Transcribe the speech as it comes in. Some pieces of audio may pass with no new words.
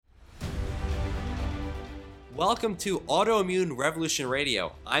Welcome to Autoimmune Revolution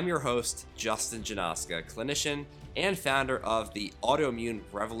Radio. I'm your host, Justin Janoska, clinician and founder of the Autoimmune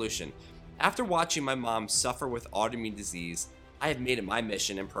Revolution. After watching my mom suffer with autoimmune disease, I have made it my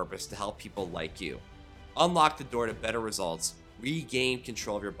mission and purpose to help people like you. Unlock the door to better results, regain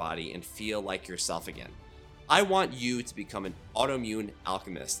control of your body, and feel like yourself again. I want you to become an autoimmune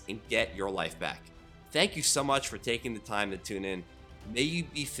alchemist and get your life back. Thank you so much for taking the time to tune in. May you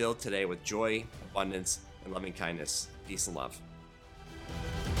be filled today with joy, abundance, and loving kindness. Peace and love.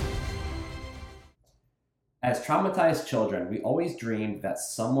 As traumatized children, we always dreamed that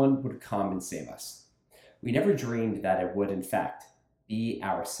someone would come and save us. We never dreamed that it would, in fact, be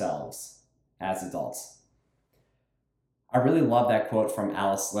ourselves as adults. I really love that quote from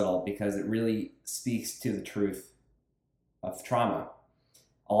Alice Little because it really speaks to the truth of trauma.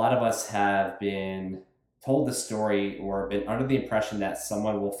 A lot of us have been told the story or been under the impression that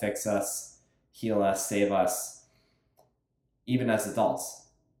someone will fix us, heal us, save us, even as adults.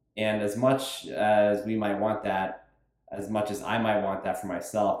 And as much as we might want that, as much as I might want that for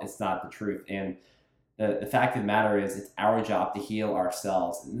myself, it's not the truth. And the fact of the matter is, it's our job to heal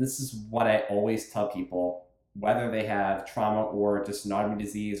ourselves. And this is what I always tell people, whether they have trauma or just an autoimmune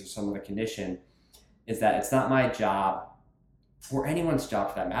disease or some other condition, is that it's not my job, or anyone's job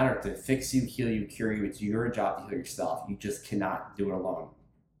for that matter, to fix you, heal you, cure you. It's your job to heal yourself. You just cannot do it alone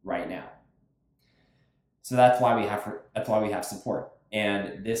right now. So that's why we have support.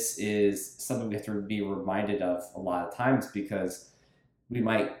 And this is something we have to be reminded of a lot of times, because we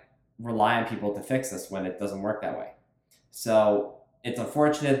might rely on people to fix us when it doesn't work that way. So it's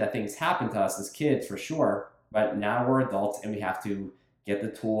unfortunate that things happen to us as kids, for sure, but now we're adults and we have to get the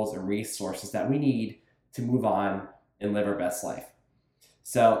tools and resources that we need to move on and live our best life.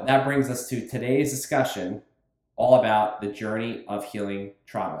 So that brings us to today's discussion, all about the journey of healing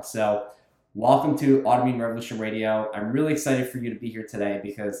trauma. So welcome to Autoimmune Revolution Radio. I'm really excited for you to be here today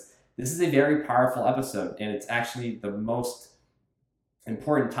because this is a very powerful episode, and it's actually the most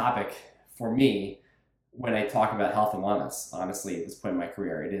important topic for me when I talk about health and wellness. Honestly, at this point in my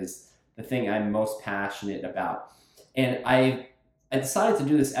career, it is the thing I'm most passionate about. And I decided to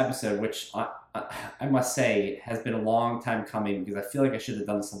do this episode, which I must say has been a long time coming, because I feel like I should have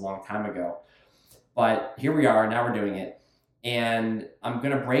done this a long time ago. But here we are, now we're doing it. And I'm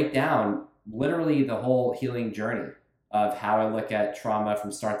going to break down literally the whole healing journey of how I look at trauma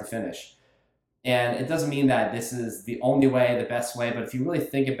from start to finish. And it doesn't mean that this is the only way, the best way, but if you really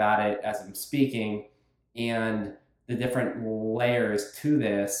think about it as I'm speaking and the different layers to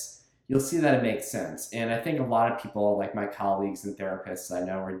this, you'll see that it makes sense. And I think a lot of people, like my colleagues and therapists I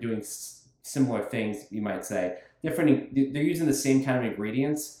know, are doing similar things, you might say. They're using the same kind of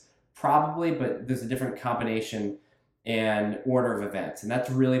ingredients, probably, but there's a different combination and order of events. And that's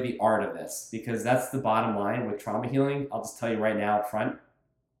really the art of this, because that's the bottom line with trauma healing. I'll just tell you right now up front,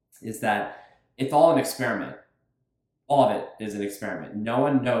 is that it's all an experiment. All of it is an experiment. No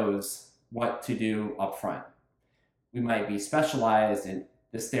one knows what to do up front. We might be specialized in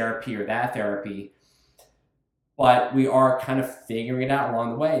this therapy or that therapy, but we are kind of figuring it out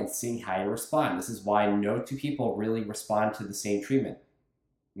along the way and seeing how you respond. This is why no two people really respond to the same treatment.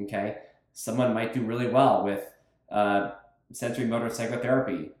 Okay? Someone might do really well with sensory motor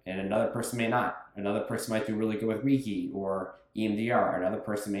psychotherapy, and another person may not. Another person might do really good with Reiki or EMDR, another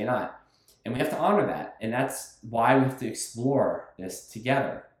person may not. And we have to honor that. And that's why we have to explore this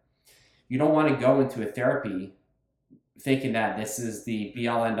together. You don't want to go into a therapy thinking that this is the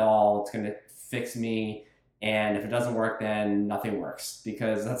be-all, end-all, it's going to fix me, and if it doesn't work, then nothing works,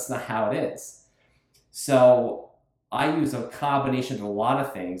 because that's not how it is. So I use a combination of a lot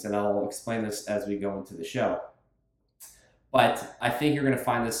of things, and I'll explain this as we go into the show. But I think you're going to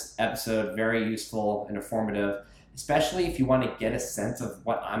find this episode very useful and informative, especially if you want to get a sense of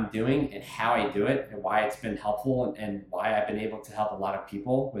what I'm doing and how I do it and why it's been helpful and why I've been able to help a lot of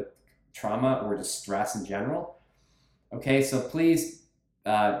people with trauma or just stress in general. Okay, so please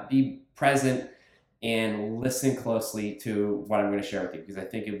be present and listen closely to what I'm going to share with you, because I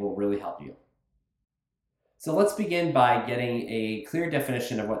think it will really help you. So let's begin by getting a clear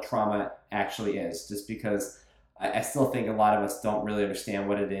definition of what trauma actually is, just because I still think a lot of us don't really understand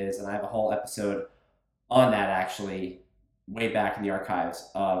what it is, and I have a whole episode on that actually way back in the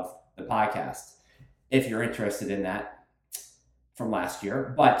archives of the podcast, if you're interested in that, from last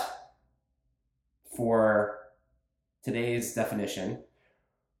year. But for today's definition,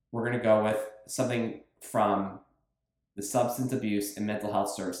 we're going to go with something from the Substance Abuse and Mental Health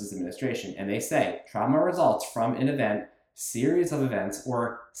Services Administration. And they say trauma results from an event, series of events,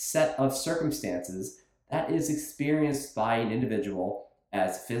 or set of circumstances that is experienced by an individual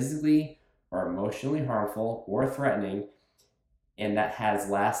as physically are emotionally harmful or threatening, and that has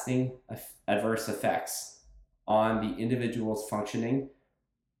lasting adverse effects on the individual's functioning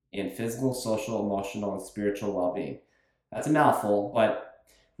and physical, social, emotional, and spiritual well-being. That's a mouthful, but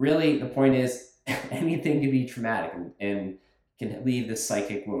really the point is anything can be traumatic and can leave this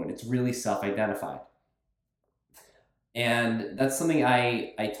psychic wound. It's really self-identified. And that's something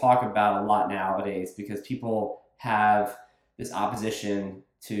I talk about a lot nowadays because people have this opposition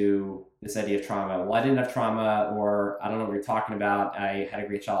to this idea of trauma. Well, I didn't have trauma, or I don't know what you're talking about. I had a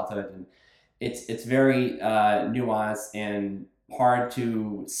great childhood. And it's very nuanced and hard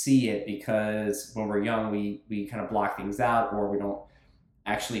to see it because when we're young, we kind of block things out, or we don't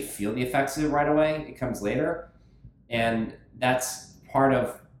actually feel the effects of it right away. It comes later. And that's part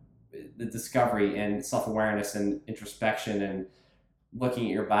of the discovery and self-awareness and introspection and looking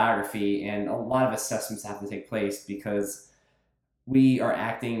at your biography, and a lot of assessments have to take place because we are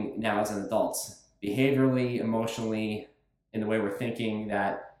acting now as an adults, behaviorally, emotionally, in the way we're thinking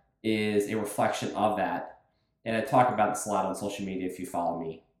that is a reflection of that. And I talk about this a lot on social media if you follow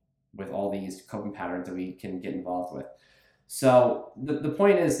me, with all these coping patterns that we can get involved with. So the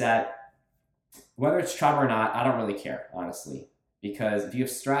point is that whether it's trauma or not, I don't really care, honestly, because if you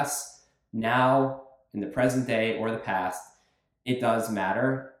have stress now, in the present day or the past, it does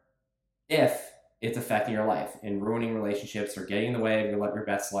matter if it's affecting your life and ruining relationships or getting in the way of your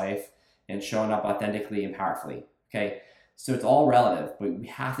best life and showing up authentically and powerfully. Okay, so it's all relative, but we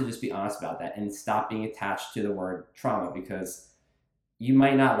have to just be honest about that and stop being attached to the word trauma, because you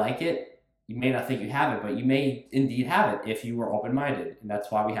might not like it, you may not think you have it, but you may indeed have it if you were open-minded, and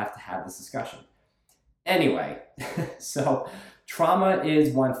that's why we have to have this discussion. Anyway, so trauma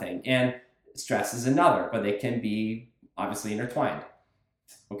is one thing and stress is another, but they can be obviously intertwined.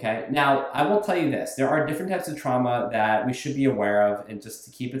 Okay, now I will tell you this. There are different types of trauma that we should be aware of, and just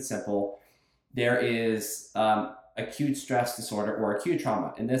to keep it simple, there is acute stress disorder or acute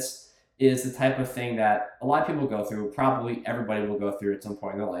trauma. And this is the type of thing that a lot of people go through, probably everybody will go through at some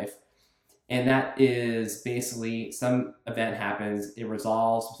point in their life. And that is basically some event happens, it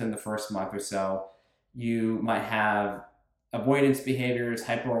resolves within the first month or so. You might have avoidance behaviors,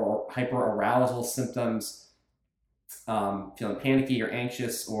 hyper arousal symptoms, feeling panicky or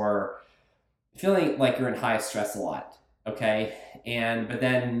anxious, or feeling like you're in high stress a lot. Okay, but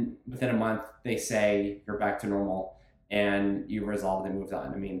then within a month they say you're back to normal and you resolved and moved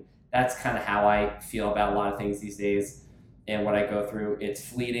on. I mean, that's kind of how I feel about a lot of things these days, and what I go through. It's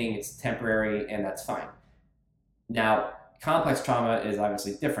fleeting, it's temporary, and that's fine. Now, complex trauma is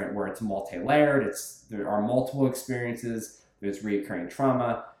obviously different, where it's multi-layered. There are multiple experiences. There's recurring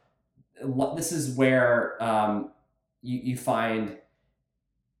trauma. This is where you find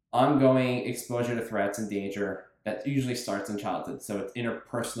ongoing exposure to threats and danger that usually starts in childhood. So it's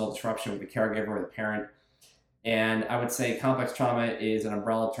interpersonal disruption with the caregiver or the parent. And I would say complex trauma is an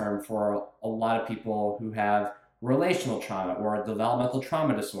umbrella term for a lot of people who have relational trauma or a developmental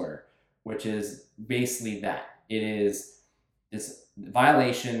trauma disorder, which is basically that. It is this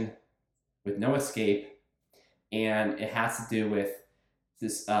violation with no escape, and it has to do with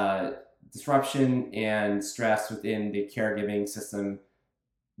this disruption and stress within the caregiving system,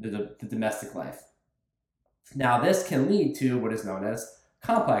 the domestic life. Now, this can lead to what is known as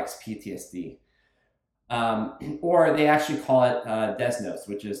complex PTSD, or they actually call it DESNOS,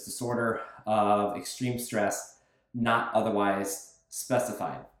 which is disorder of extreme stress not otherwise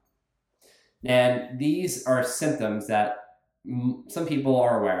specified. And these are symptoms that some people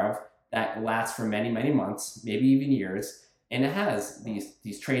are aware of that last for many, many months, maybe even years, and it has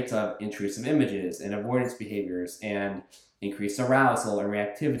these traits of intrusive images and avoidance behaviors and increased arousal and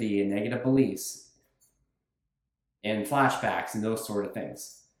reactivity and negative beliefs and flashbacks and those sort of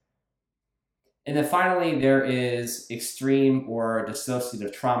things. And then finally, there is extreme or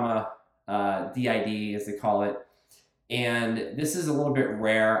dissociative trauma, DID as they call it. And this is a little bit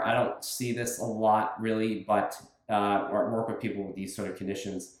rare. I don't see this a lot really, but or work with people with these sort of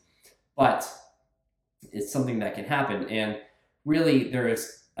conditions. But it's something that can happen. And really, there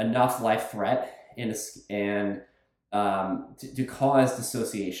is enough life threat to cause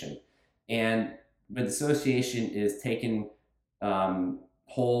dissociation. And when dissociation is taken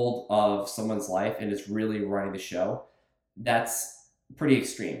hold of someone's life and is really running the show, that's pretty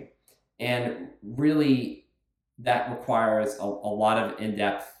extreme. And really, that requires a lot of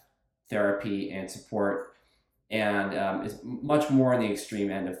in-depth therapy and support, and is much more on the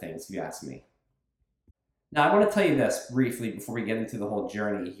extreme end of things, if you ask me. Now, I want to tell you this briefly before we get into the whole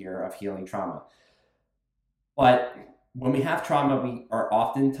journey here of healing trauma. But when we have trauma, we are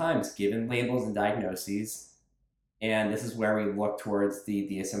oftentimes given labels and diagnoses, And this is where we look towards the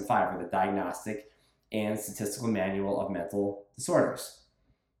DSM-5, or the Diagnostic and Statistical Manual of Mental Disorders.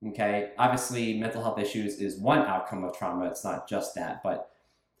 Okay, obviously mental health issues is one outcome of trauma. It's not just that, but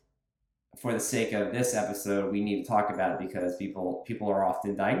for the sake of this episode, we need to talk about it because people are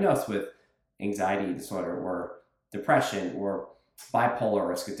often diagnosed with anxiety disorder or depression or bipolar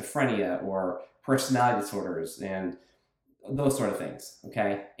or schizophrenia or personality disorders and those sort of things.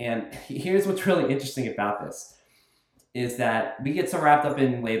 Okay, and here's what's really interesting about this is that we get so wrapped up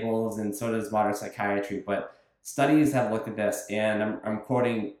in labels, and so does modern psychiatry, but studies have looked at this, and I'm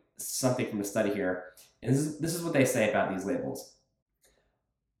quoting something from a study here, and this is what they say about these labels.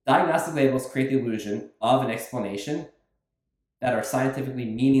 Diagnostic labels create the illusion of an explanation that are scientifically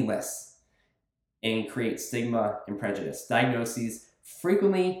meaningless and create stigma and prejudice. Diagnoses,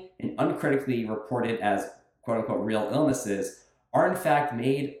 frequently and uncritically reported as quote-unquote real illnesses, are in fact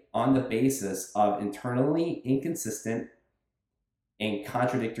made on the basis of internally inconsistent and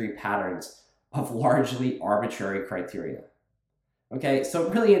contradictory patterns of largely arbitrary criteria. Okay, so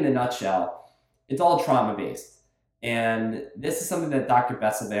really in a nutshell, it's all trauma-based. And this is something that Dr.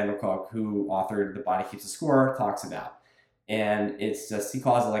 Bessel van der Kolk, who authored The Body Keeps a Score, talks about. And it's just, he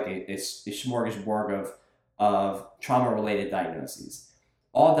calls it like a smorgasbord of trauma-related diagnoses.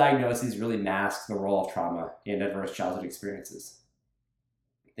 All diagnoses really mask the role of trauma in adverse childhood experiences.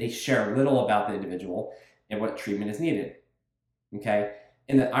 They share little about the individual and what treatment is needed. Okay?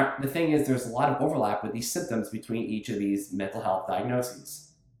 And the thing is, there's a lot of overlap with these symptoms between each of these mental health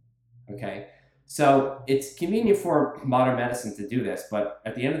diagnoses. Okay? So it's convenient for modern medicine to do this, but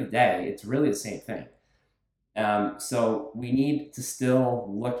at the end of the day, it's really the same thing. So we need to still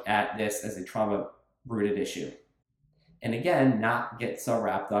look at this as a trauma-rooted issue. And again, not get so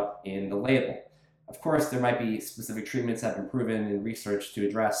wrapped up in the label. Of course, there might be specific treatments that have been proven in research to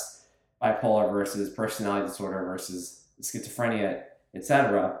address bipolar versus personality disorder versus schizophrenia,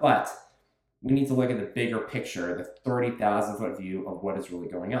 etc. But we need to look at the bigger picture, the 30,000-foot view of what is really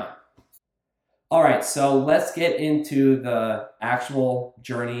going on. All right, so let's get into the actual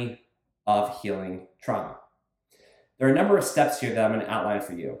journey of healing trauma. There are a number of steps here that I'm going to outline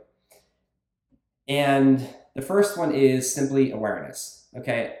for you. And the first one is simply awareness.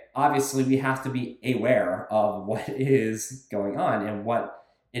 Okay, obviously we have to be aware of what is going on and what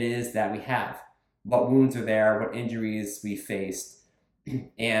it is that we have, what wounds are there, what injuries we faced,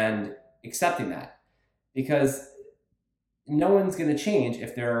 and accepting that. Because no one's going to change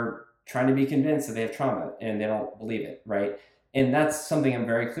if they're trying to be convinced that they have trauma and they don't believe it, right? And that's something I'm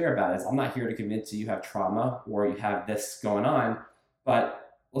very clear about, is I'm not here to convince you have trauma or you have this going on,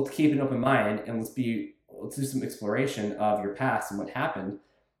 but let's keep an open mind and let's do some exploration of your past and what happened,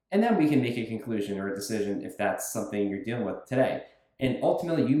 and then we can make a conclusion or a decision if that's something you're dealing with today. And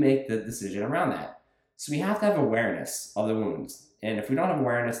ultimately, you make the decision around that. So we have to have awareness of the wounds. And if we don't have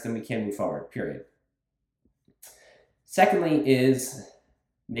awareness, then we can't move forward, period. Secondly is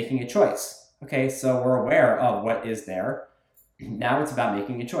making a choice. Okay, so we're aware of what is there. Now it's about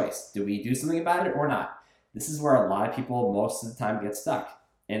making a choice. Do we do something about it or not? This is where a lot of people most of the time get stuck.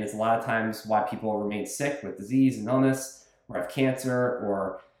 And it's a lot of times why people remain sick with disease and illness, or have cancer,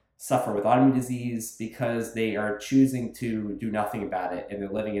 or suffer with autoimmune disease, because they are choosing to do nothing about it and they're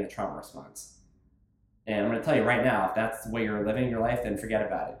living in a trauma response. And I'm going to tell you right now, if that's the way you're living your life, then forget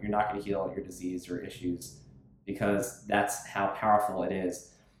about it. You're not going to heal your disease or issues, because that's how powerful it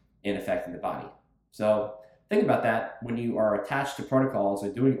is in affecting the body. So think about that when you are attached to protocols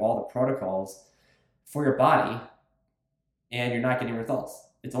or doing all the protocols for your body and you're not getting results.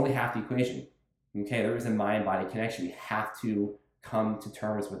 It's only half the equation. Okay, there is a mind-body connection. We have to come to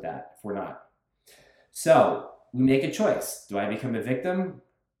terms with that if we're not. So we make a choice. Do I become a victim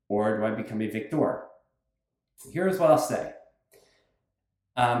or do I become a victor? Here's what I'll say.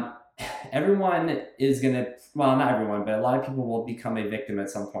 Everyone is going to, well, not everyone, but a lot of people will become a victim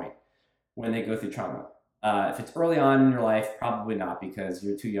at some point when they go through trauma. If it's early on in your life, probably not, because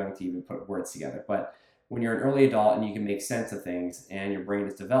you're too young to even put words together. But when you're an early adult and you can make sense of things and your brain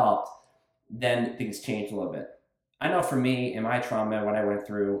is developed, then things change a little bit. I know for me, in my trauma, what I went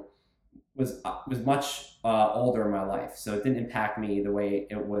through was much older in my life. So it didn't impact me the way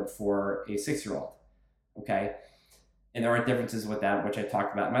it would for a 6-year-old. Okay? And there are differences with that, which I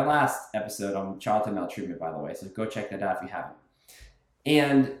talked about in my last episode on childhood maltreatment, by the way. So go check that out if you haven't.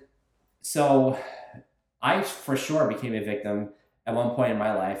 And so I for sure became a victim at one point in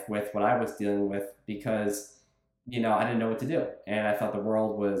my life with what I was dealing with, because, I didn't know what to do. And I thought the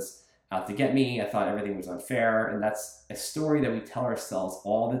world was out to get me. I thought everything was unfair. And that's a story that we tell ourselves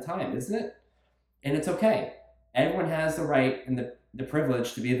all the time, isn't it? And it's okay. Everyone has the right and the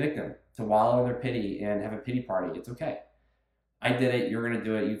privilege to be a victim, to wallow in their pity and have a pity party. It's okay. I did it. You're going to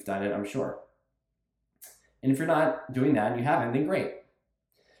do it. You've done it, I'm sure. And if you're not doing that and you haven't, then great.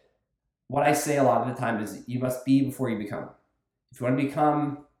 What I say a lot of the time is you must be before you become. If you want to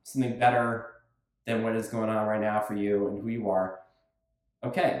become something better than what is going on right now for you and who you are,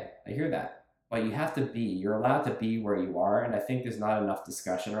 okay, I hear that. But you have to be. You're allowed to be where you are. And I think there's not enough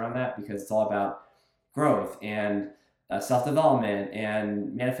discussion around that because it's all about growth and self-development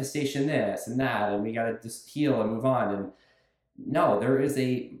and manifestation this and that. And we got to just heal and move on. And no, there is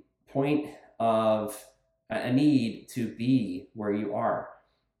a point of a need to be where you are.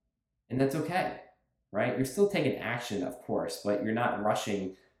 And that's okay, right? You're still taking action, of course, but you're not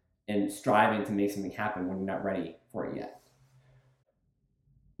rushing and striving to make something happen when you're not ready for it yet.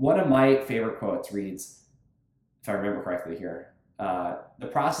 One of my favorite quotes reads, if I remember correctly here, the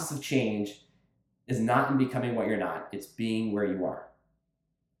process of change is not in becoming what you're not, it's being where you are.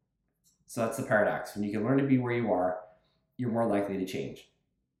 So that's the paradox. When you can learn to be where you are, you're more likely to change.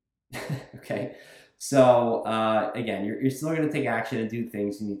 Okay? So again, you're still going to take action and do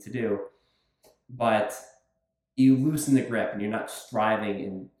things you need to do, but you loosen the grip and you're not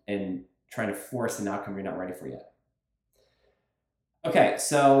striving and trying to force an outcome you're not ready for yet. Okay,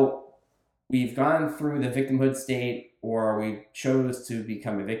 so we've gone through the victimhood state, or we chose to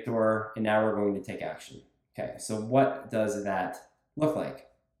become a victor, and now we're going to take action. Okay, so what does that look like?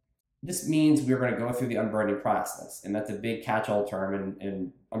 This means we're going to go through the unburdening process, and that's a big catch-all term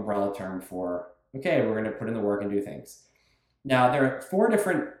and umbrella term for, okay, we're going to put in the work and do things. Now, there are 4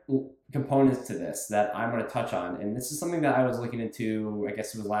 different components to this that I'm going to touch on, and this is something that I was looking into, I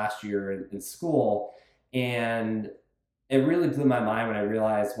guess it was last year in school, and it really blew my mind when I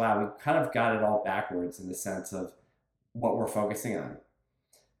realized, wow, we kind of got it all backwards in the sense of what we're focusing on,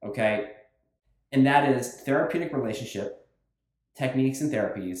 okay? And that is therapeutic relationship, techniques and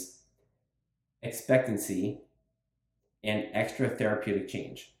therapies, expectancy, and extra therapeutic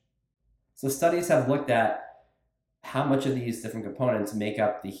change. So studies have looked at how much of these different components make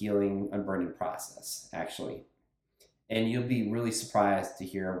up the healing unburdening process, actually. And you'll be really surprised to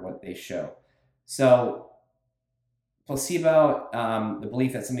hear what they show. So placebo, the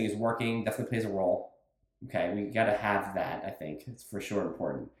belief that something is working definitely plays a role. Okay, we got to have that, I think. It's for sure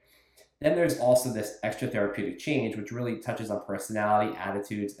important. Then there's also this extra therapeutic change, which really touches on personality,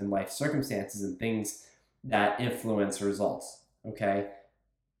 attitudes, and life circumstances and things that influence results, okay?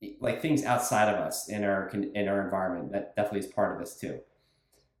 Like things outside of us in our environment. That definitely is part of this too.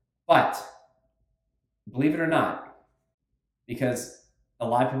 But believe it or not, because a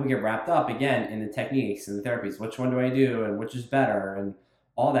lot of people get wrapped up again in the techniques and the therapies, which one do I do and which is better and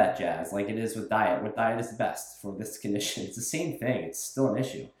all that jazz, like it is with diet. What diet is the best for this condition? It's the same thing. It's still an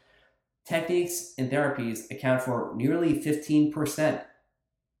issue. Techniques and therapies account for nearly 15%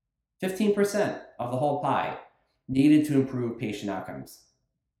 of the whole pie needed to improve patient outcomes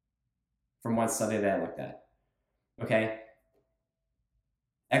from one study that I looked at. Okay?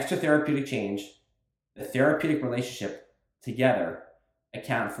 Extra therapeutic change, the therapeutic relationship together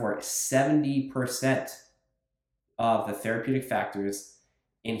account for 70% of the therapeutic factors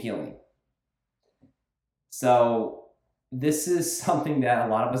in healing. So this is something that a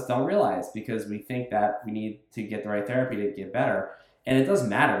lot of us don't realize because we think that we need to get the right therapy to get better. And it doesn't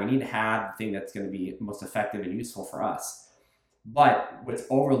matter. We need to have the thing that's going to be most effective and useful for us. But what's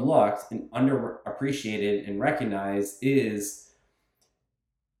overlooked and underappreciated and recognized is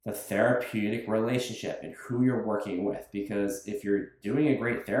the therapeutic relationship and who you're working with. Because if you're doing a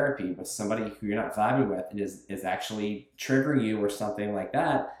great therapy with somebody who you're not vibing with and is actually triggering you or something like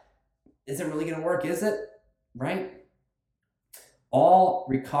that, is it really going to work? Is it? Right? All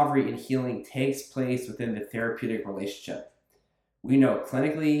recovery and healing takes place within the therapeutic relationship. We know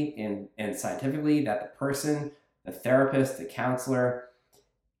clinically and scientifically that the person, the therapist, the counselor,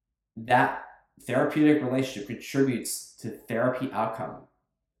 that therapeutic relationship contributes to therapy outcome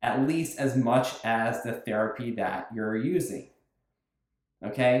at least as much as the therapy that you're using.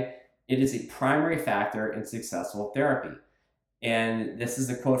 Okay? It is a primary factor in successful therapy. And this is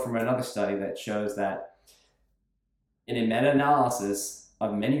a quote from another study that shows that in a meta-analysis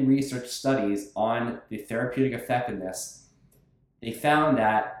of many research studies on the therapeutic effectiveness, they found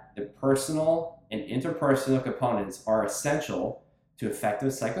that the personal and interpersonal components are essential to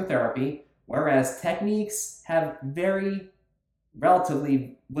effective psychotherapy, whereas techniques have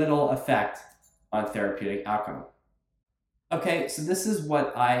relatively little effect on therapeutic outcome. Okay, so this is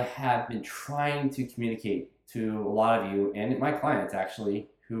what I have been trying to communicate to a lot of you and my clients actually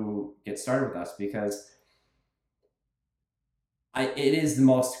who get started with us, because It is the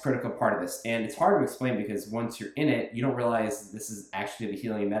most critical part of this, and it's hard to explain because once you're in it, you don't realize this is actually the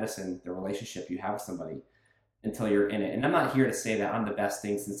healing medicine, the relationship you have with somebody until you're in it. And I'm not here to say that I'm the best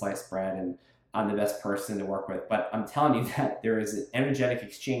thing since sliced bread and I'm the best person to work with, but I'm telling you that there is an energetic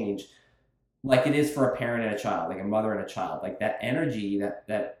exchange like it is for a parent and a child, like a mother and a child. Like that energy,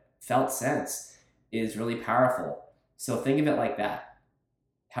 that felt sense is really powerful. So think of it like that,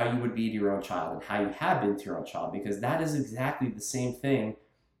 how you would be to your own child and how you have been to your own child, because that is exactly the same thing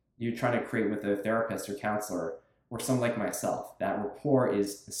you're trying to create with a therapist or counselor or someone like myself. That rapport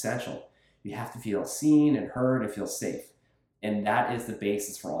is essential. You have to feel seen and heard and feel safe. And that is the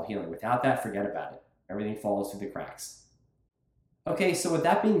basis for all healing. Without that, forget about it. Everything falls through the cracks. Okay, so with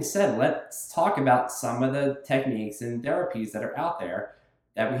that being said, let's talk about some of the techniques and therapies that are out there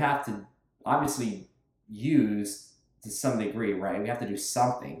that we have to obviously use to some degree, right? We have to do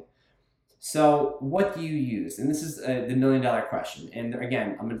something. So, what do you use? And this is the $1,000,000 question. And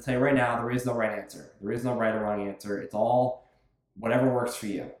again, I'm going to tell you right now, there is no right answer. There is no right or wrong answer. It's all whatever works for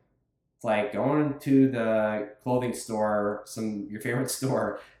you. It's like going to the clothing store, your favorite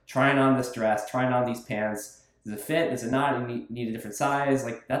store, trying on this dress, trying on these pants. Does it fit? Does it not? You need a different size.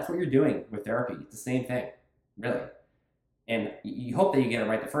 Like that's what you're doing with therapy. It's the same thing, really. And you hope that you get it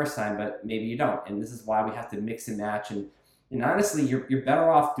right the first time, but maybe you don't. And this is why we have to mix and match. And honestly, you're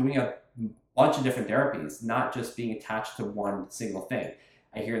better off doing a bunch of different therapies, not just being attached to one single thing.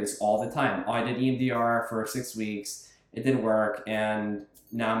 I hear this all the time. Oh, I did EMDR for 6 weeks. It didn't work. And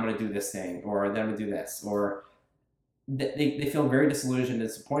now I'm going to do this thing, or then I'm going to do this. Or they feel very disillusioned and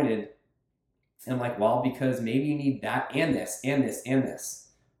disappointed. And I'm like, well, because maybe you need that and this and this and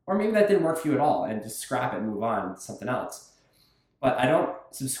this. Or maybe that didn't work for you at all and just scrap it and move on to something else. But I don't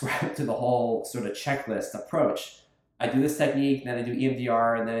subscribe to the whole sort of checklist approach. I do this technique, then I do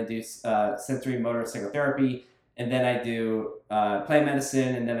EMDR, and then I do sensory motor psychotherapy, and then I do plant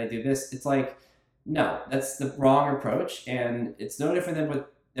medicine, and then I do this. It's like, no, that's the wrong approach, and it's no different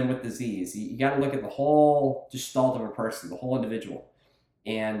than with disease. You got to look at the whole gestalt of a person, the whole individual,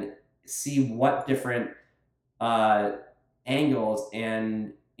 and see what different angles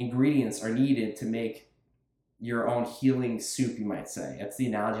and ingredients are needed to make your own healing soup, you might say. That's the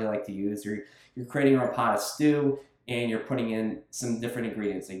analogy I like to use. You're creating your own pot of stew, and you're putting in some different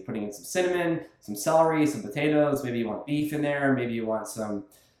ingredients. So you're putting in some cinnamon, some celery, some potatoes. Maybe you want beef in there. Maybe you want some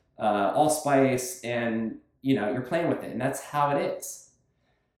allspice, and you're playing with it, and that's how it is.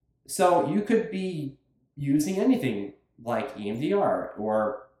 So you could be using anything like EMDR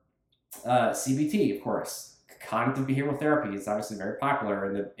or CBT, of course. Cognitive behavioral therapy is obviously very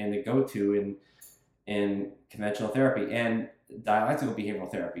popular and the go-to in conventional therapy, and dialectical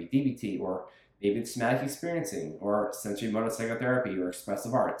behavioral therapy, DBT, or maybe it's somatic experiencing, or sensory motor psychotherapy, or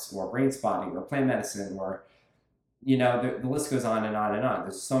expressive arts, or brain spotting, or plant medicine, or the list goes on and on and on.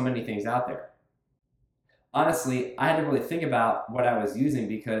 There's so many things out there. Honestly, I had to really think about what I was using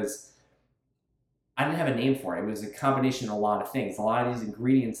because I didn't have a name for it. It was a combination of a lot of things, a lot of these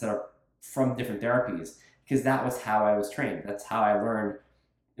ingredients that are from different therapies, because that was how I was trained. That's how I learned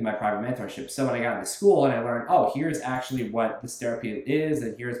in my private mentorship. So when I got into school and I learned, oh, here's actually what this therapy is,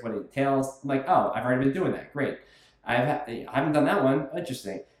 and here's what it entails, I'm like, oh, I've already been doing that. Great. I haven't done that one.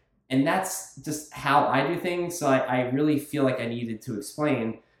 Interesting. And that's just how I do things. So I really feel like I needed to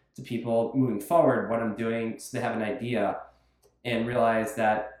explain to people moving forward what I'm doing so they have an idea and realize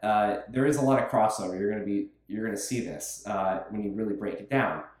that there is a lot of crossover. You're going to see this when you really break it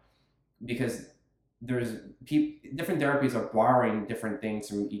down, because there's different therapies are borrowing different things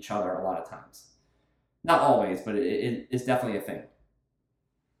from each other a lot of times. Not always, but it is definitely a thing.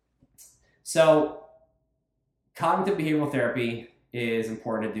 So cognitive behavioral therapy is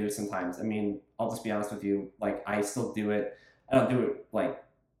important to do sometimes. I mean, I'll just be honest with you, like I still do it. I don't do it like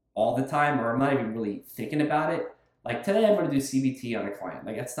all the time, or I'm not even really thinking about it. Like today I'm going to do CBT on a client.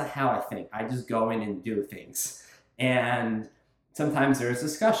 Like that's not how I think. I just go in and do things. And sometimes there's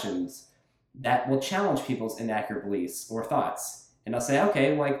discussions that will challenge people's inaccurate beliefs or thoughts. And I'll say,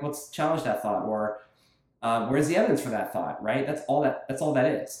 okay, like let's challenge that thought, or where's the evidence for that thought, right? That's all that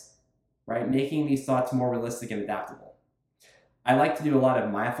is, right? Making these thoughts more realistic and adaptable. I like to do a lot of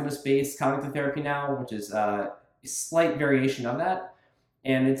mindfulness-based cognitive therapy now, which is a slight variation of that.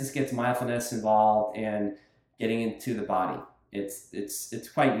 And it just gets mindfulness involved and getting into the body. It's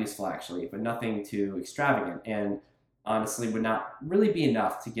quite useful actually, but nothing too extravagant. And honestly would not really be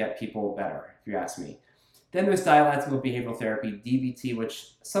enough to get people better, if you ask me. Then there's dialectical behavioral therapy, DBT,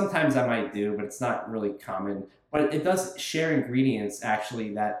 which sometimes I might do, but it's not really common. But it does share ingredients,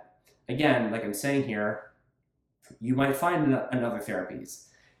 actually, that, again, like I'm saying here, you might find in other therapies.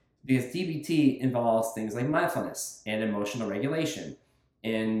 because DBT involves things like mindfulness and emotional regulation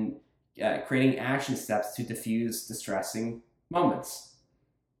and creating action steps to diffuse distressing moments.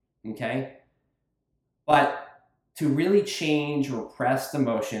 Okay? But to really change repressed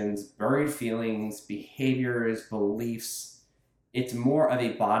emotions, buried feelings, behaviors, beliefs, it's more of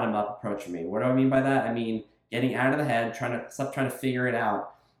a bottom-up approach for me. What do I mean by that? I mean getting out of the head, stop trying to figure it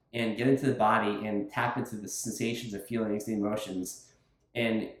out, and get into the body and tap into the sensations, the feelings, the emotions,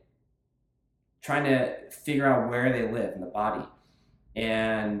 and trying to figure out where they live in the body.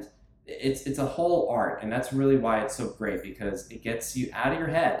 And it's a whole art, and that's really why it's so great, because it gets you out of your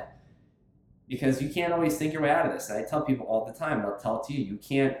head. Because you can't always think your way out of this. And I tell people all the time, and I'll tell it to you,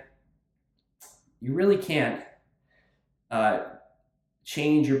 you really can't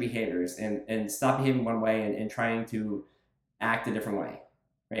change your behaviors and stop behaving one way and trying to act a different way,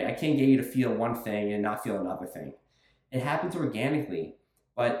 right? I can't get you to feel one thing and not feel another thing. It happens organically,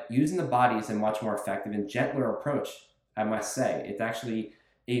 but using the body is a much more effective and gentler approach, I must say. It's actually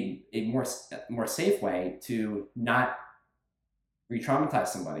a more safe way to not re-traumatize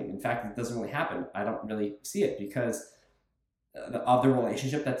somebody. In fact, it doesn't really happen. I don't really see it because of the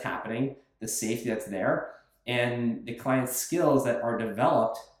relationship that's happening, the safety that's there, and the client's skills that are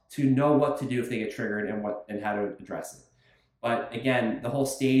developed to know what to do if they get triggered and how to address it. But again, the whole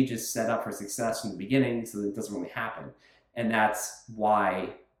stage is set up for success from the beginning, so that it doesn't really happen. And that's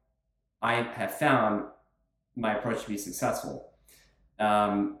why I have found my approach to be successful.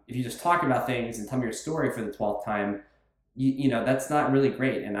 If you just talk about things and tell me your story for the 12th time, you know, that's not really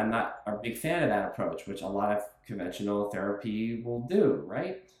great. And I'm not a big fan of that approach, which a lot of conventional therapy will do,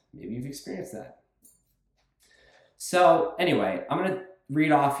 right? Maybe you've experienced that. So anyway, I'm going to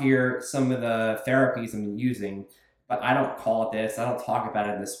read off here some of the therapies I'm using, but I don't call it this. I don't talk about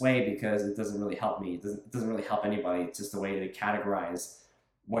it in this way because it doesn't really help me. It doesn't really help anybody. It's just a way to categorize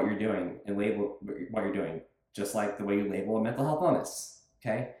what you're doing and label what you're doing, just like the way you label a mental health illness,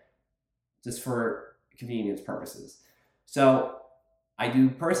 okay? Just for convenience purposes. So I do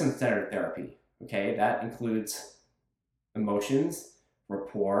person-centered therapy, okay? That includes emotions,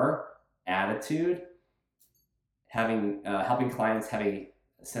 rapport, attitude, helping clients have a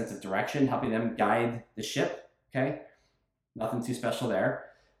sense of direction, helping them guide the ship, okay? Nothing too special there.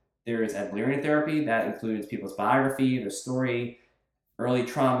 There's Adlerian therapy that includes people's biography, their story, early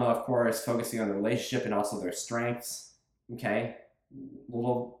trauma, of course, focusing on the relationship and also their strengths, okay? A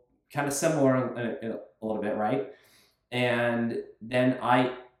little kind of similar in a little bit, right? And then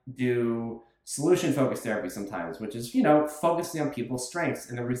I do solution-focused therapy sometimes, which is, you know, focusing on people's strengths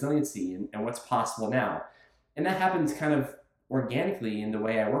and their resiliency and what's possible now. And that happens kind of organically in the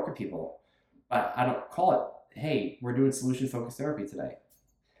way I work with people. But I don't call it, hey, we're doing solution-focused therapy today.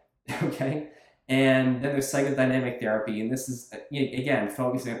 Okay? And then there's psychodynamic therapy, and this is, again,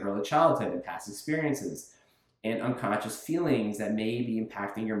 focusing on early childhood and past experiences and unconscious feelings that may be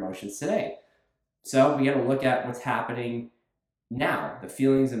impacting your emotions today. So we got to look at what's happening now, the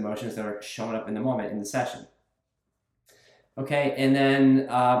feelings and emotions that are showing up in the moment in the session. Okay, and then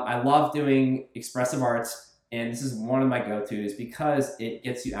I love doing expressive arts, and this is one of my go-tos because it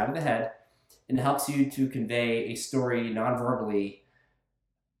gets you out of the head and it helps you to convey a story non-verbally.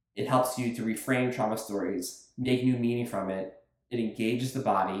 It helps you to reframe trauma stories, make new meaning from it. It engages the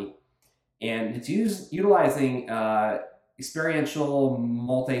body, and it's utilizing experiential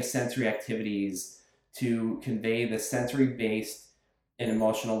multi-sensory activities to convey the sensory-based and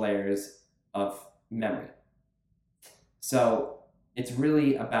emotional layers of memory. So it's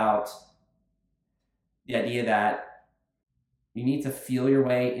really about the idea that you need to feel your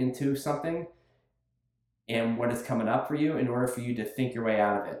way into something and what is coming up for you in order for you to think your way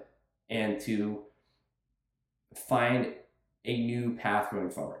out of it and to find a new path going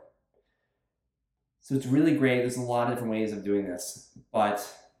forward. So it's really great. There's a lot of different ways of doing this, but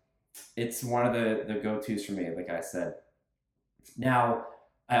it's one of the go-tos for me, like I said. Now,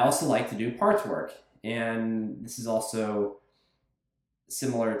 I also like to do parts work, and this is also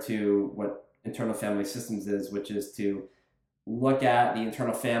similar to what internal family systems is, which is to look at the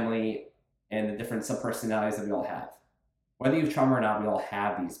internal family and the different subpersonalities that we all have. Whether you have trauma or not, we all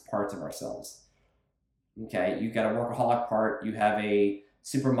have these parts of ourselves. Okay, you've got a workaholic part, you have a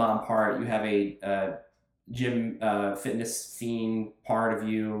super mom part, you have a gym fitness fiend part of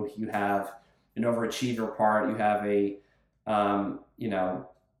you, you have an overachiever part, you have a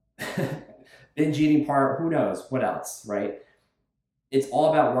binge eating part, who knows what else, right? It's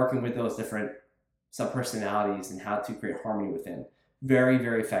all about working with those different subpersonalities and how to create harmony within. Very,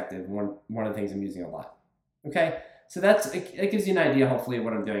 very effective. One of the things I'm using a lot. Okay, so it gives you an idea, hopefully, of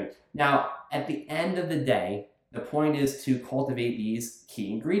what I'm doing. Now, at the end of the day, The point is to cultivate these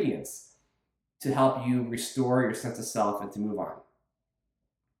key ingredients to help you restore your sense of self and to move on.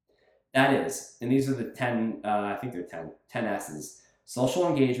 That is, and these are the 10, I think they're 10 S's. Social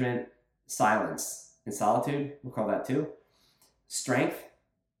engagement, silence, and solitude, we'll call that too. Strength,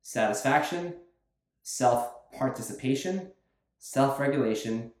 satisfaction, self-participation,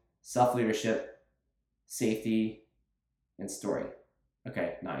 self-regulation, self-leadership, safety, and story.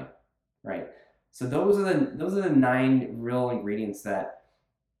 Okay, 9, right? So those are the 9 real ingredients that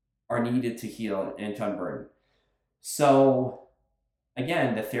are needed to heal and to unburden. So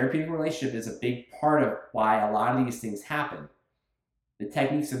again, the therapeutic relationship is a big part of why a lot of these things happen. The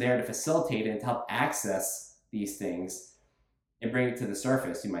techniques are there to facilitate and to help access these things and bring it to the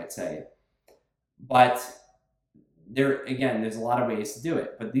surface, you might say. But there's a lot of ways to do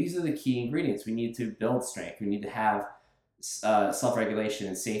it. But these are the key ingredients. We need to build strength. We need to have self-regulation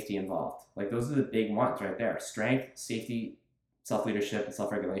and safety involved. Like, those are the big ones right there: strength, safety, self-leadership, and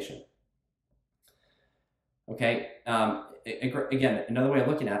self-regulation. Okay. Again, another way of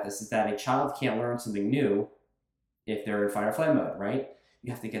looking at this is that a child can't learn something new if they're in fight or flight mode, right?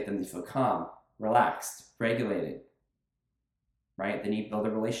 You have to get them to feel calm, relaxed, regulated, right? Then you build a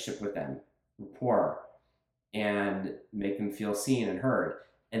relationship with them, rapport, and make them feel seen and heard.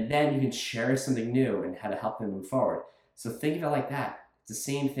 And then you can share something new and how to help them move forward. So think of it like that. It's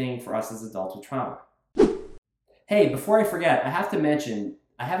the same thing for us as adults with trauma. Hey, before I forget, I have to mention,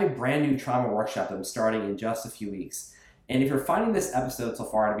 I have a brand new trauma workshop that I'm starting in just a few weeks. And if you're finding this episode so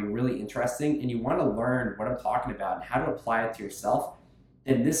far to be really interesting and you want to learn what I'm talking about and how to apply it to yourself,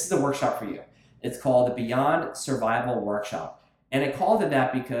 then this is the workshop for you. It's called the Beyond Survival Workshop. And I called it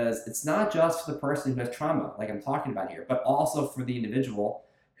that because it's not just for the person who has trauma, like I'm talking about here, but also for the individual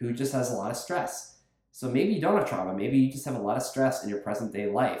who just has a lot of stress. So maybe you don't have trauma, maybe you just have a lot of stress in your present day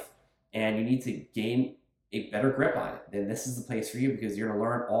life and you need to gain a better grip on it. Then this is the place for you, because you're going to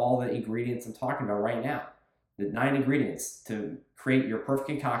learn all the ingredients I'm talking about right now. The 9 ingredients to create your perfect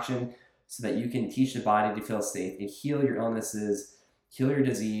concoction so that you can teach the body to feel safe and heal your illnesses, heal your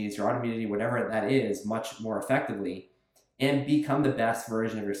disease, your autoimmunity, whatever that is, much more effectively, and become the best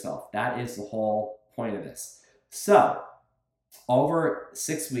version of yourself. That is the whole point of this. So, over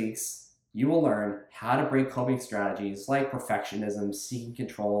 6 weeks, you will learn how to break coping strategies like perfectionism, seeking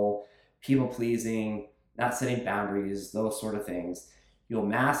control, people-pleasing, not setting boundaries, those sort of things. You'll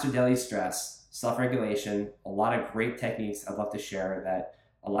master daily stress, self-regulation, a lot of great techniques I'd love to share that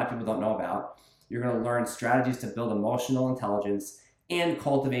a lot of people don't know about. You're going to learn strategies to build emotional intelligence and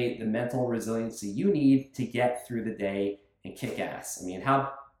cultivate the mental resiliency you need to get through the day and kick ass. I mean,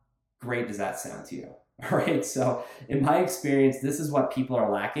 how great does that sound to you? All right, so in my experience, this is what people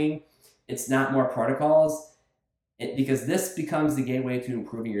are lacking. It's not more protocols, because this becomes the gateway to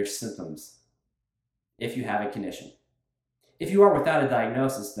improving your symptoms if you have a condition. If you are without a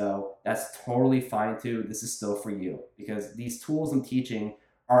diagnosis, though, that's totally fine too. This is still for you, because these tools I'm teaching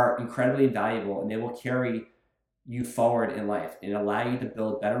are incredibly valuable and they will carry you forward in life and allow you to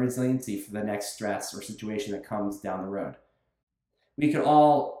build better resiliency for the next stress or situation that comes down the road. We could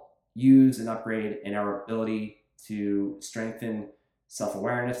all use an upgrade in our ability to strengthen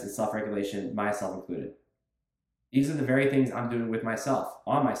self-awareness and self-regulation, myself included. These are the very things I'm doing with myself,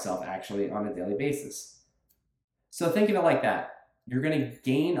 on myself actually, on a daily basis. So think of it like that. You're going to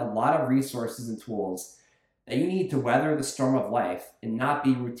gain a lot of resources and tools that you need to weather the storm of life and not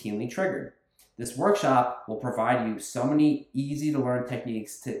be routinely triggered. This workshop will provide you so many easy to learn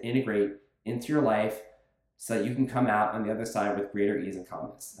techniques to integrate into your life so that you can come out on the other side with greater ease and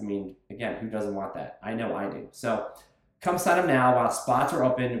calmness. I mean, again, who doesn't want that? I know I do. So come sign up now while spots are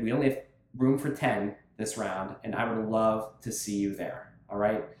open. We only have room for 10 this round, and I would love to see you there. All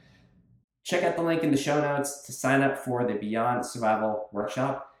right? Check out the link in the show notes to sign up for the Beyond Survival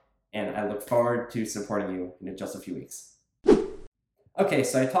Workshop, and I look forward to supporting you in just a few weeks. Okay,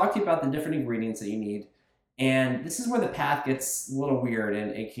 so I talked to you about the different ingredients that you need, and this is where the path gets a little weird,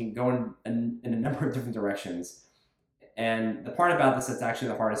 and it can go in a number of different directions. And the part about this that's actually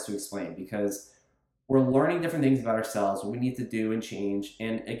the hardest to explain, because we're learning different things about ourselves, what we need to do and change.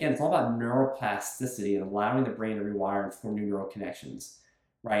 And again, it's all about neuroplasticity and allowing the brain to rewire and form new neural connections.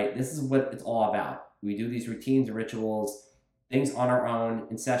 Right? This is what it's all about. We do these routines and rituals, things on our own,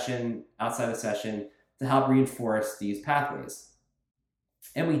 in session, outside of session, to help reinforce these pathways.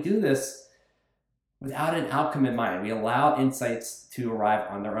 And we do this without an outcome in mind. We allow insights to arrive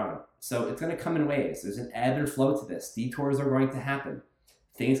on their own. So it's going to come in waves. There's an ebb and flow to this. Detours are going to happen.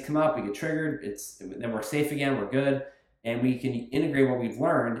 Things come up, we get triggered, then we're safe again, we're good, and we can integrate what we've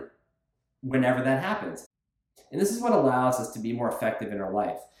learned whenever that happens. And this is what allows us to be more effective in our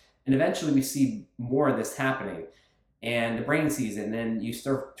life. And eventually we see more of this happening, and the brain sees it, and then you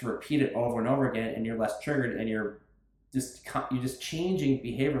start to repeat it over and over again, and you're less triggered, and you're just changing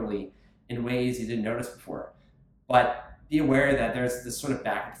behaviorally in ways you didn't notice before. But be aware that there's this sort of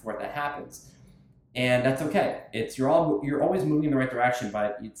back and forth that happens, and that's okay. You're always moving in the right direction,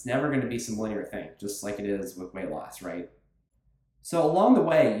 but it's never going to be some linear thing, just like it is with weight loss, right? So along the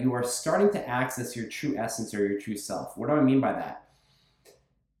way, you are starting to access your true essence or your true self. What do I mean by that?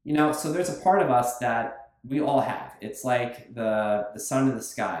 So there's a part of us that we all have. It's like the sun in the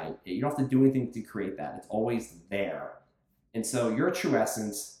sky. You don't have to do anything to create that. It's always there. And so your true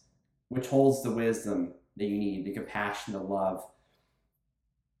essence, which holds the wisdom that you need, the compassion, the love,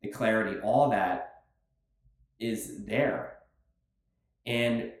 the clarity, all that is there.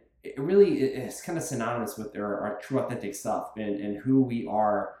 And it really is kind of synonymous with our true authentic self and who we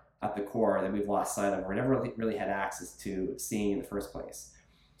are at the core that we've lost sight of or never really had access to seeing in the first place.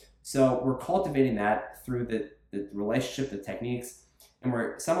 So we're cultivating that through the relationship, the techniques, and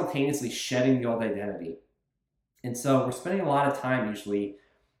we're simultaneously shedding the old identity. And so we're spending a lot of time usually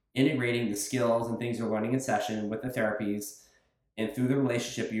integrating the skills and things you're learning in session with the therapies, and through the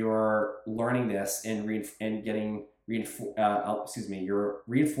relationship you're learning this and you're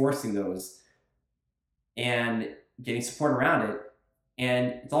reinforcing those and getting support around it. And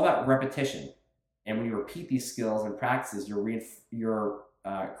it's all about repetition. And when you repeat these skills and practices, you're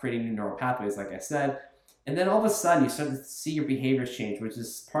creating new neural pathways, like I said. And then all of a sudden, you start to see your behaviors change, which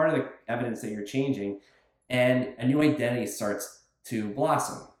is part of the evidence that you're changing, and a new identity starts to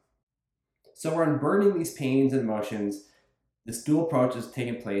blossom. So we're unburdening these pains and emotions. This dual approach is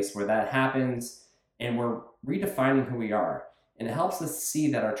taking place where that happens, and we're redefining who we are. And it helps us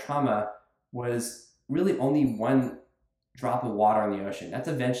see that our trauma was really only one drop of water in the ocean. That's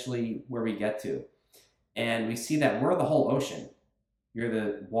eventually where we get to. And we see that we're the whole ocean. You're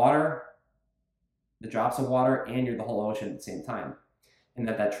the water, the drops of water, and you're the whole ocean at the same time. And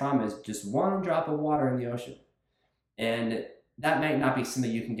that trauma is just one drop of water in the ocean. And that might not be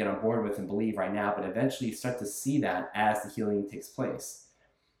something you can get on board with and believe right now, but eventually you start to see that as the healing takes place.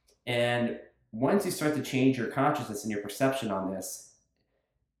 And once you start to change your consciousness and your perception on this,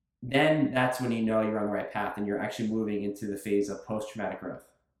 then that's when you know you're on the right path and you're actually moving into the phase of post-traumatic growth.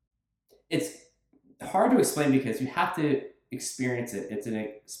 It's hard to explain because you have to experience it. It's an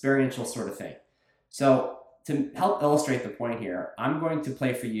experiential sort of thing. So to help illustrate the point here, I'm going to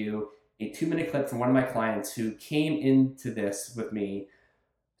play for you a 2-minute clip from one of my clients who came into this with me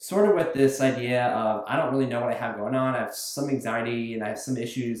sort of with this idea of, I don't really know what I have going on. I have some anxiety and I have some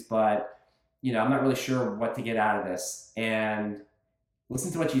issues, but I'm not really sure what to get out of this. And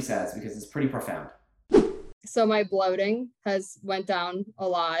listen to what she says because it's pretty profound. So my bloating has went down a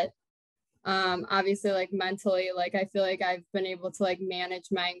lot. Obviously, like mentally, like I feel like I've been able to like manage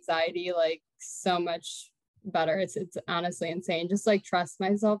my anxiety like so much better. It's honestly insane. Just like trust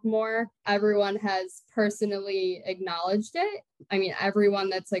myself more. Everyone has personally acknowledged it. I mean, everyone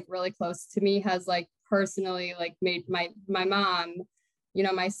that's like really close to me has like personally like made my mom,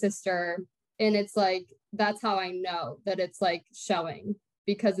 my sister, and it's like that's how I know that it's like showing,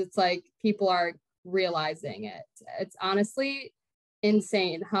 because it's like people are realizing it. It's honestly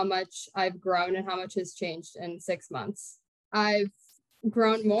insane how much I've grown and how much has changed in 6 months. I've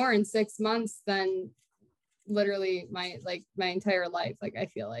grown more in 6 months than literally my entire life. Like I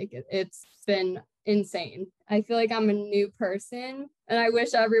feel like it's been insane. I feel like I'm a new person, and I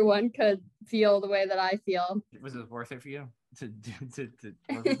wish everyone could feel the way that I feel. Was it worth it for you to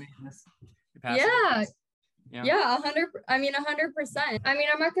work with me in this capacity? Yeah, 100%. I mean,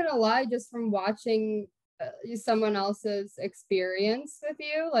 I'm not gonna lie, just from watching someone else's experience with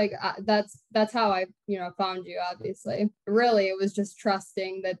you, like that's how I found you. Obviously, really, it was just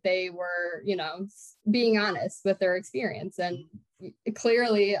trusting that they were being honest with their experience, and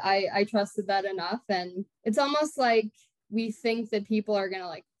clearly I trusted that enough. And it's almost like we think that people are gonna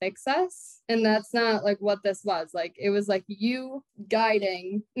like fix us, and that's not like what this was. Like it was like you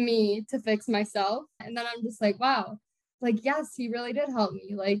guiding me to fix myself, and then I'm just like, wow, like, yes, he really did help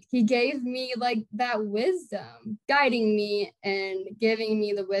me. Like he gave me like that wisdom, guiding me and giving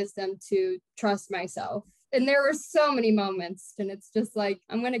me the wisdom to trust myself. And there were so many moments, and it's just like,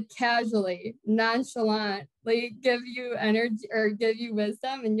 I'm going to casually, nonchalantly give you energy or give you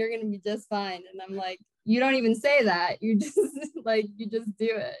wisdom, and you're going to be just fine. And I'm like, you don't even say that. You just you just do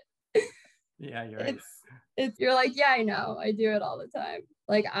it. Yeah, you're right. You're like, yeah, I know. I do it all the time.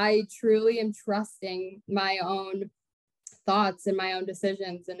 Like I truly am trusting my own thoughts and my own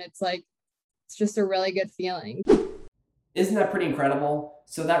decisions, and it's just a really good feeling. Isn't that pretty incredible?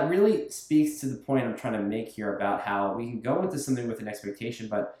 So that really speaks to the point I'm trying to make here about how we can go into something with an expectation,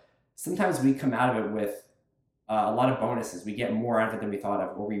 but sometimes we come out of it with a lot of bonuses. We get more out of it than we thought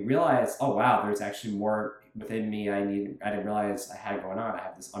of, or we realize, oh wow, there's actually more within me I didn't realize I had going on. I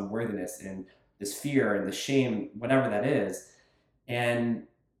have this unworthiness and this fear and the shame, whatever that is. And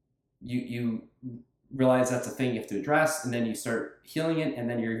you realize that's a thing you have to address, and then you start healing it, and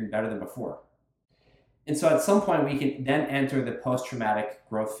then you're even better than before. And so at some point we can then enter the post-traumatic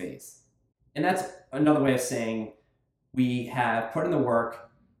growth phase. And that's another way of saying we have put in the work,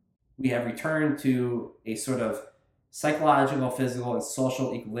 we have returned to a sort of psychological, physical, and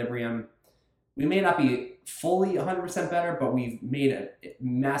social equilibrium. We may not be fully 100% better, but we've made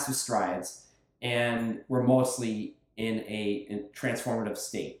massive strides, and we're mostly in a transformative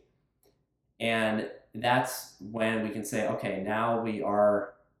state. And that's when we can say, okay, now we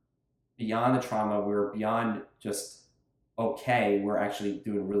are beyond the trauma, we're beyond just okay, we're actually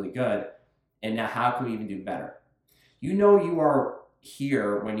doing really good. And now how can we even do better? You know you are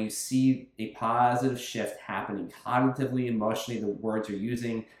here when you see a positive shift happening cognitively, emotionally, the words you're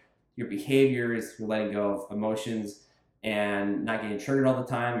using, your behaviors, you're letting go of emotions and not getting triggered all the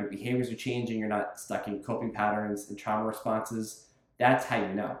time, your behaviors are changing, you're not stuck in coping patterns and trauma responses. That's how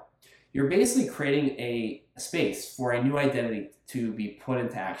you know. You're basically creating a space for a new identity to be put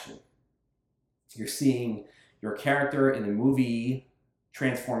into action. You're seeing your character in the movie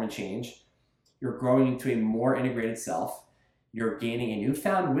transform and change. You're growing into a more integrated self. You're gaining a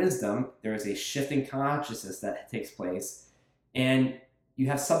newfound wisdom. There is a shift in consciousness that takes place, and you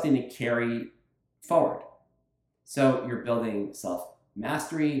have something to carry forward. So you're building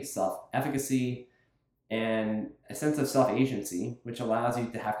self-mastery, self-efficacy, and a sense of self-agency, which allows you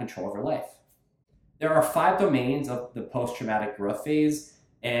to have control of your life. There are 5 domains of the post-traumatic growth phase,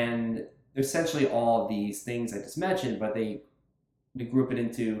 and they're essentially all of these things I just mentioned, but we group it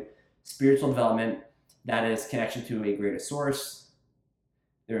into spiritual development, that is connection to a greater source.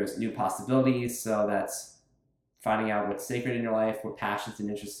 There's new possibilities, so that's finding out what's sacred in your life, what passions and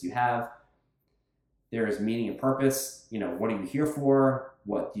interests you have. There is meaning and purpose. What are you here for?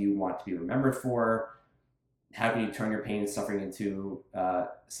 What do you want to be remembered for? How can you turn your pain and suffering into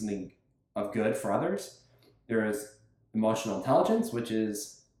something of good for others? There is emotional intelligence, which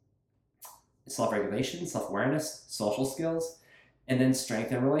is self-regulation, self-awareness, social skills, and then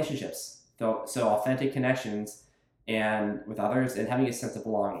strength in relationships. So authentic connections and with others, and having a sense of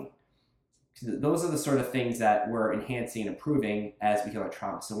belonging. Those are the sort of things that we're enhancing and improving as we heal our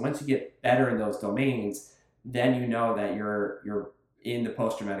trauma. So once you get better in those domains, then you know that you're in the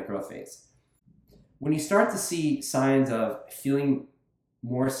post-traumatic growth phase. When you start to see signs of feeling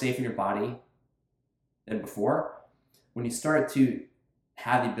more safe in your body than before, when you start to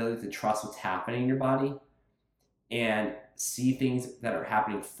have the ability to trust what's happening in your body and see things that are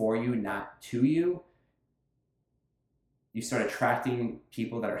happening for you, not to you, you start attracting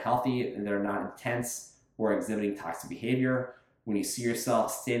people that are healthy and that are not intense or exhibiting toxic behavior. When you see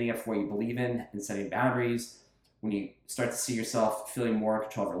yourself standing up for what you believe in and setting boundaries, when you start to see yourself feeling more in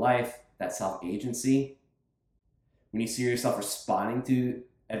control of your life, that self-agency, when you see yourself responding to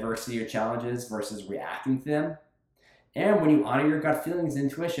adversity or challenges versus reacting to them, and when you honor your gut feelings and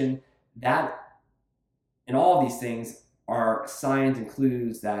intuition, that and all of these things are signs and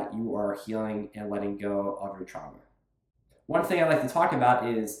clues that you are healing and letting go of your trauma. One thing I'd like to talk about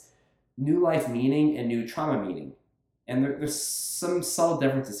is new life meaning and new trauma meaning. And there's some subtle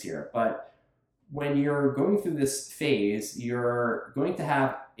differences here, but when you're going through this phase, you're going to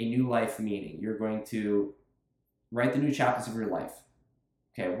have a new life meaning. You're going to write the new chapters of your life.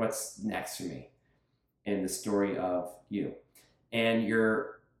 Okay, what's next for me in the story of you? And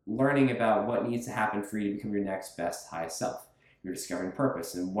you're learning about what needs to happen for you to become your next best highest self. You're discovering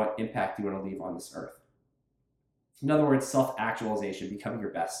purpose and what impact you want to leave on this earth. In other words, self-actualization, becoming your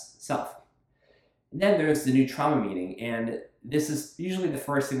best self. And then there's the new trauma meaning, and this is usually the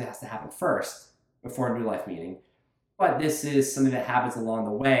first thing that has to happen first before a new life meaning. But this is something that happens along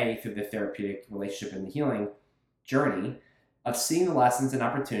the way through the therapeutic relationship and the healing journey of seeing the lessons and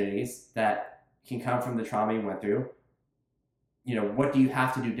opportunities that can come from the trauma you went through. What do you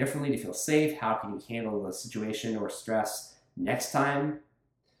have to do differently to feel safe? How can you handle the situation or stress next time?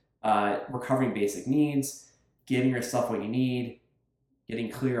 Recovering basic needs, giving yourself what you need, getting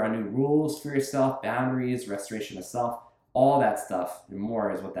clear on new rules for yourself, boundaries, restoration of self, all that stuff and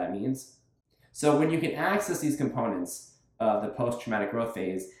more is what that means. So when you can access these components of the post-traumatic growth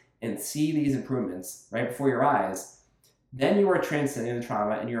phase and see these improvements right before your eyes, then you are transcending the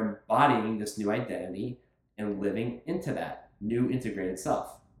trauma and you're embodying this new identity and living into that new integrated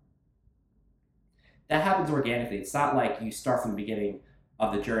self. That happens organically. It's not like you start from the beginning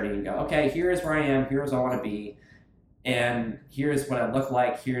of the journey and go, okay, here's where I am, here's where I want to be, And here's what I look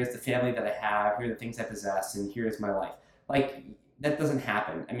like, here's the family that I have, here are the things I possess, and here's my life. Like, that doesn't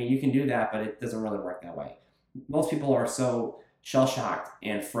happen. I mean, you can do that, but it doesn't really work that way. Most people are so shell-shocked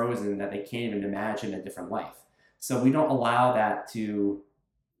and frozen that they can't even imagine a different life. So we don't allow that to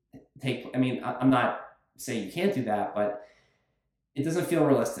take, I mean, I'm not saying you can't do that, but it doesn't feel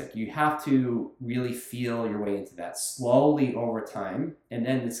realistic. You have to really feel your way into that slowly over time, and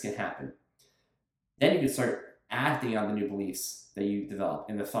then this can happen. Then you can start acting on the new beliefs that you develop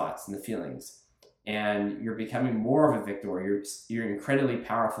and the thoughts and the feelings. And you're becoming more of a victor. You're incredibly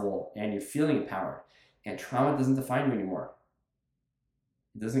powerful and you're feeling empowered. And trauma doesn't define you anymore.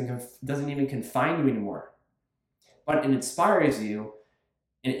 It doesn't even confine you anymore. But it inspires you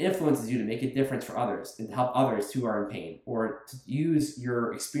and it influences you to make a difference for others and to help others who are in pain, or to use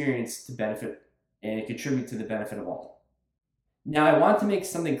your experience to benefit and contribute to the benefit of all. Now, I want to make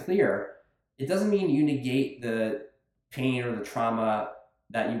something clear. It doesn't mean you negate the pain or the trauma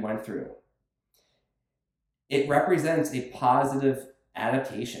that you went through. It represents a positive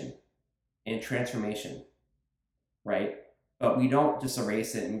adaptation and transformation, right? But we don't just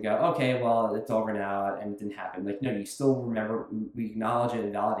erase it and go, okay, well, it's over now and it didn't happen. Like, no, you still remember, we acknowledge it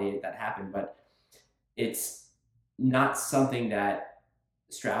and validate it that happened, but it's not something that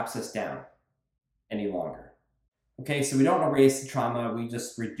straps us down any longer. Okay, so we don't erase the trauma, we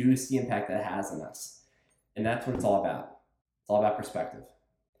just reduce the impact that it has on us. And that's what it's all about. It's all about perspective.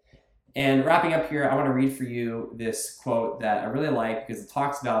 And wrapping up here, I want to read for you this quote that I really like because it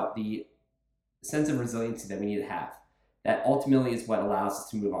talks about the sense of resiliency that we need to have. That ultimately is what allows us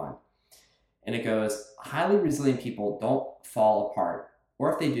to move on. And it goes, highly resilient people don't fall apart,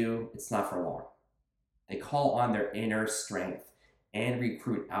 or if they do, it's not for long. They call on their inner strength and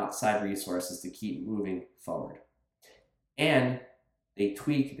recruit outside resources to keep moving forward. And they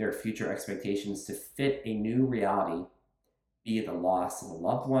tweak their future expectations to fit a new reality, be it the loss of a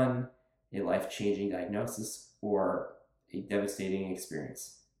loved one, a life-changing diagnosis, or a devastating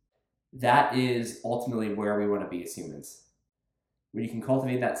experience. That is ultimately where we want to be as humans. When you can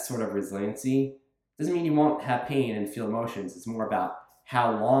cultivate that sort of resiliency, doesn't mean you won't have pain and feel emotions. It's more about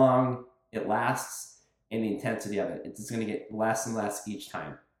how long it lasts and the intensity of it. It's just going to get less and less each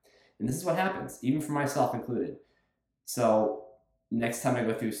time. And this is what happens, even for myself included. So next time I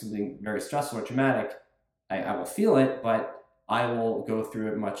go through something very stressful or traumatic, I will feel it, but I will go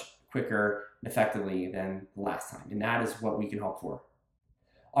through it much quicker and effectively than the last time. And that is what we can hope for.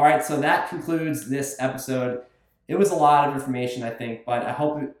 All right, so that concludes this episode. It was a lot of information, I think, but I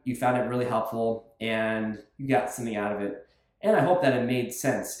hope you found it really helpful and you got something out of it. And I hope that it made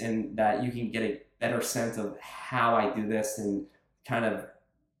sense and that you can get a better sense of how I do this and kind of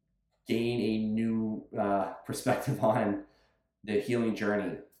gain a new perspective on the healing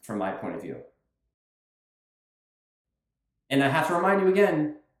journey from my point of view. And I have to remind you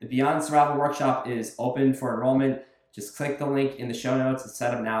again, the Beyond Survival Workshop is open for enrollment. Just click the link in the show notes and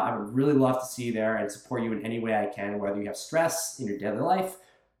set up now. I would really love to see you there and support you in any way I can, whether you have stress in your daily life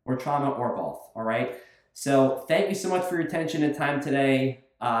or trauma or both, all right? So thank you so much for your attention and time today.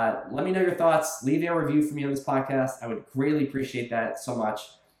 Let me know your thoughts. Leave a review for me on this podcast. I would greatly appreciate that so much.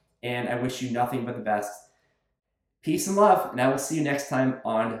 And I wish you nothing but the best. Peace and love, and I will see you next time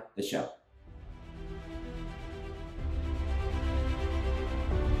on the show.